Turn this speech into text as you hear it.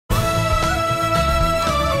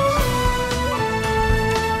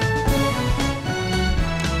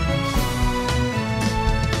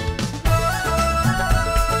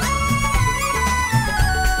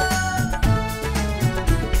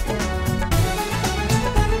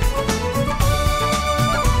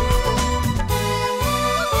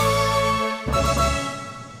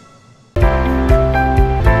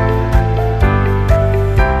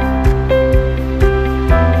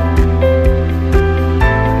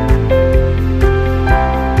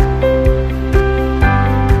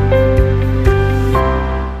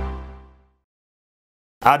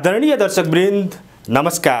आदरणीय दर्शकवृन्द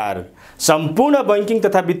नमस्कार। सम्पूर्ण बैंकिङ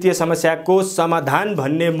तथा वित्तीय समस्याको समाधान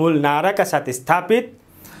भन्ने मूल नाराका साथ स्थापित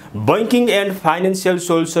बैंकिङ एन्ड फाइनान्शियल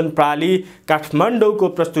सोल्युसन प्रणाली काठमाडौँको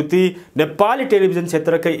प्रस्तुति नेपाली टेलिभिजन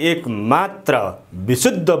क्षेत्रकै एक मात्र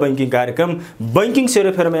विशुद्ध बैंकिङ कार्यक्रम बैंकिङ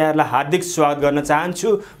सेरोफेरोमा यहाँलाई हार्दिक स्वागत गर्न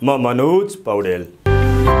चाहन्छु। म मनोज पौडेल।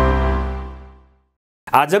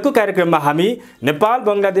 आजको कार्यक्रममा हामी नेपाल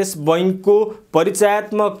बंगलादेश बैंकको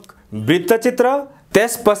परिचयात्मक वृत्तचित्र,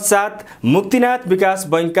 त्यसपश्चात मुक्तिनाथ विकास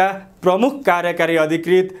बैंकका प्रमुख कार्यकारी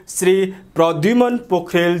अधिकृत श्री प्रद्युमन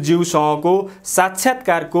पोखरेल ज्यूसँगको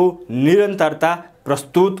साक्षात्कारको निरन्तरता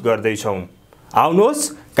प्रस्तुत गर्दैछौँ। आउनुहोस्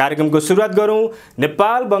कार्यक्रमको सुरुवात गरौँ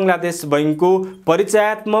नेपाल बंगलादेश बैंकको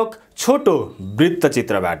परिचयात्मक छोटो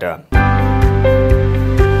वृत्तचित्रबाट।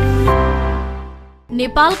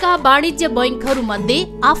 नेपालका वाणिज्य बैंकहरूमध्ये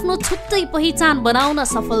आफ्नो छुट्टै पहिचान बनाउन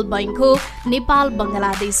सफल बैंक हो नेपाल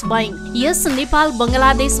बंगलादेश बैंक। यस नेपाल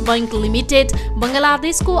बंगलादेश बैंक लिमिटेड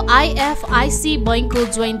बंगलादेशको आईएफआईसी बैंकको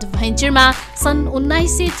जोइन्ट भेन्चरमा सन्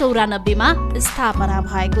 1994 मा स्थापना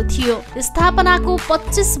भएको थियो। स्थापनाको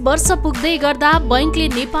 25 वर्ष पुग्दै गर्दा बैंकले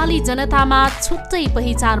नेपाली जनतामा छुट्टै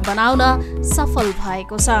पहिचान बनाउन सफल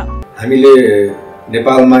भएको छ। हामीले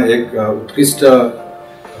नेपालमा एक उत्कृष्ट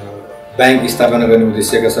बैंक स्थापना गर्ने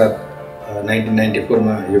उद्देश्यका साथ 1994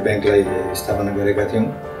 मा यो बैंकलाई स्थापना गरेका थियौं।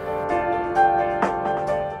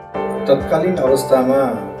 तत्कालीन अवस्थामा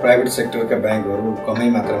प्राइभेट सेक्टरका बैंकहरू कमै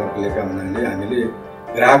मात्रामा खुलेका हुनाले हामीले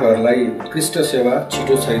ग्राहकहरूलाई उत्कृष्ट सेवा,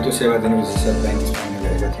 छिटो छरितो सेवा दिने उद्देश्यले बैंक स्थापना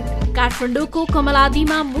गरेका थियौं। काठमाडौँको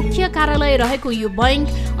कमलादीमा मुख्य कार्यालय रहेको यो बैंक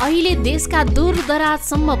अहिले देशका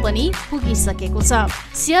दूरदराजसम्म पनि पुगिसकेको छ।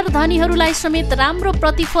 शेयर धनीहरूलाई समेत राम्रो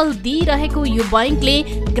प्रतिफल दिइरहेको यो बैंकले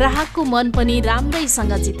ग्राहकको मन पनि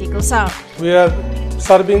राम्रैसँग जितेको छ। We are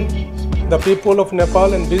serving the people of Nepal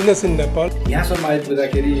and business in Nepal. यहाँसम्म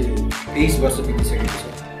आइपुग्दाखेरि 23 वर्ष बितिसकेको छ।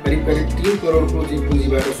 करिब 3 करोडको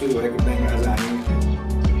पुँजीबाट सुरु भएको बैंक आज हामी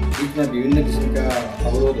बिचमा विभिन्न किसिमका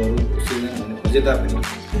अवरोधहरू सिर्जना हुन खोजे तापनि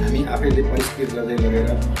हामी आफैले परिष्कृत गर्दै लगेर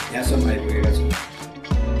यहाँसम्म आइपुगेका छौँ।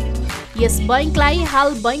 यस बैंकलाई हाल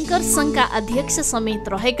बैंकर संघका अध्यक्ष समेत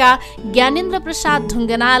रहेका ज्ञानेन्द्र प्रसाद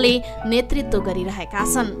ढुङ्गनाले नेतृत्व गरिरहेका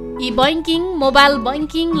छन्। ई बैंकिङ, मोबाइल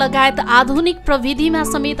बैंकिङ लगायत आधुनिक प्रविधिमा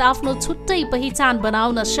समेत आफ्नो छुट्टै पहिचान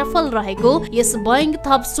बनाउन सफल रहेको यस बैंक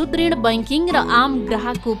थप सुदृढ बैंकिङ र आम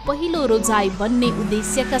ग्राहकको पहिलो रोजाइ बन्ने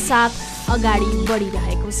उद्देश्यका साथ अगाडि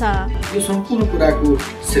बढिरहेको छ। यो सम्पूर्ण कुराको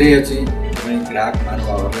श्रेय चाहिँ तपाईँ ग्राहक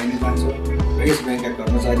महानुभावहरूलाई नै जान्छ र यस बैंकका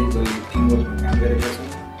कर्मचारी जसले टिमवर्कमा काम गरेका छन्,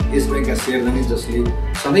 यस बैंकका शेयरधनी जसले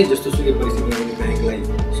सधैँ जस्तो सुकै परिस्थितिमा पनि बैंकलाई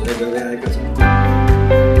सहयोग गर्दै आएका छन्।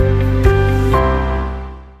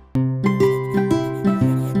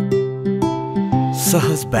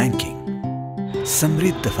 सहज बैंकिङ,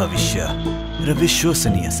 समृद्ध भविष्य र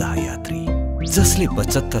विश्वसनीय सहयात्री जसले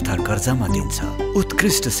बचत तथा कर्जामा दिन्छ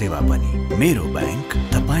उत्कृष्ट सेवा पनि। मेरो बैंक,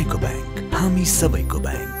 तपाईको बैंक, हामी सबैको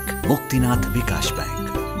बैंक। मुक्तिनाथ विकास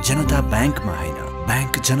बैंक। जनता बैंकमा हैन,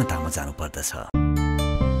 बैंक जनतामा जानुपर्दछ।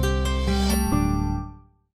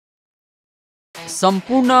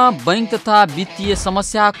 सम्पूर्ण बैंक तथा वित्तीय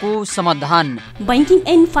समस्याको समाधान बैंकिङ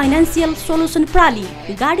एन्ड फाइनान्शियल सोल्युसन प्रणाली।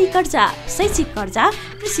 गाडी कर्जा, शैक्षिक कर्जा,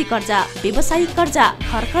 कृषि कर्जा, व्यावसायिक कर्जा,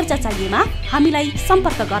 घर कर्जा चाहिएमा हामीलाई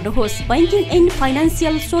सम्पर्क गर्नुहोस्। बैंकिङ एन्ड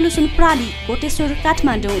फाइनान्शियल सोल्युसन प्रणाली, कोटेश्वर,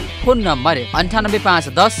 काठमाडौँ। फोन नम्बर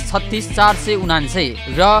 985110 36449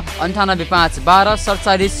 र 985112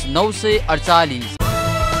 47948।